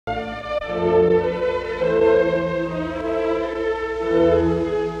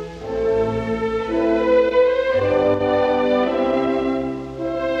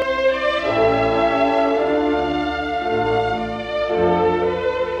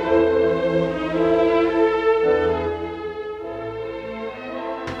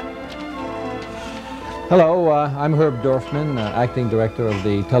Hello, I'm Herb Dorfman, acting director of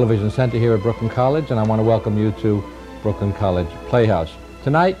the Television Center here at Brooklyn College, and I want to welcome you to Brooklyn College Playhouse.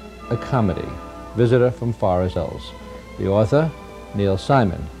 Tonight, a comedy, Visitor from Far Hills. The author, Neil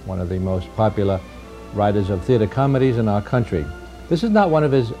Simon, one of the most popular writers of theater comedies in our country. This is not one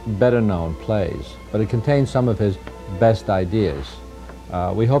of his better-known plays, but it contains some of his best ideas.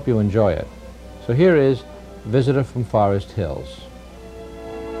 We hope you enjoy it. So here is Visitor from Forest Hills.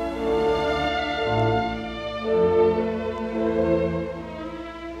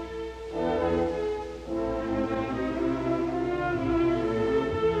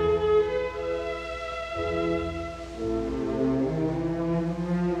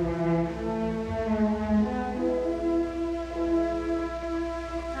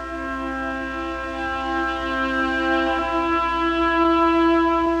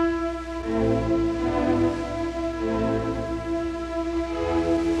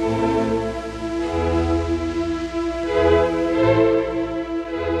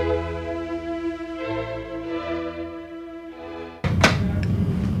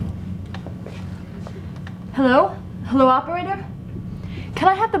 Hello? Hello, operator? Can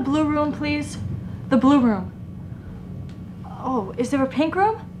I have the blue room, please? The blue room. Oh, is there a pink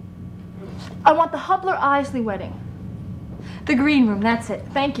room? I want the Hubler-Isley wedding. The green room, that's it.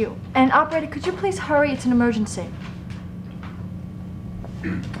 Thank you. And operator, could you please hurry? It's an emergency.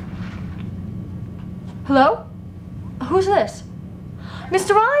 Hello? Who's this?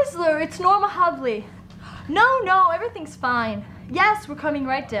 Mr. Eisler, it's Norma Hubley. No, everything's fine. Yes, we're coming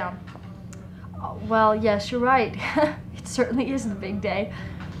right down. Oh, well, yes, you're right. It certainly is the big day.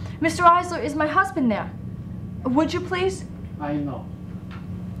 Mr. Eisler, is my husband there? Would you please? I know.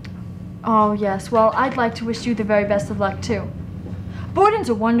 Oh, yes. Well, I'd like to wish you the very best of luck, too. Borden's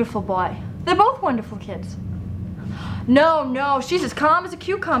a wonderful boy. They're both wonderful kids. No, she's as calm as a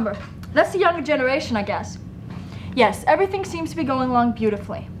cucumber. That's the younger generation, I guess. Yes, everything seems to be going along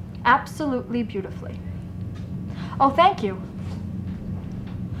beautifully. Absolutely beautifully. Oh, thank you.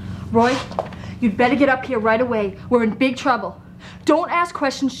 Roy, you'd better get up here right away. We're in big trouble. Don't ask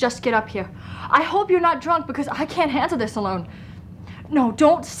questions, just get up here. I hope you're not drunk because I can't handle this alone. No,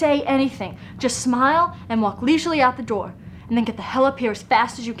 don't say anything. Just smile and walk leisurely out the door. And then get the hell up here as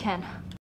fast as you can.